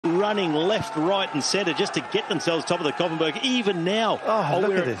running left, right and centre just to get themselves top of the Koppenberg. Even now,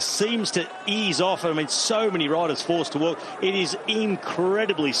 where it seems to ease off. I mean, so many riders forced to walk. It is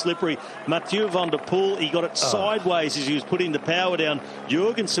incredibly slippery. Mathieu van der Poel, he got it sideways as he was putting the power down.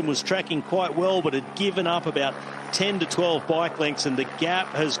 Jorgensen was tracking quite well, but had given up about 10 to 12 bike lengths, and the gap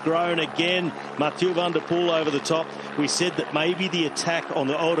has grown again. Mathieu van der Poel over the top. We said that maybe the attack on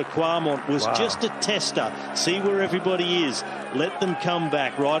the Eau de Quarmont was just a tester. See where everybody is. Let them come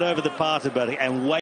back right over the Paterberg and wait.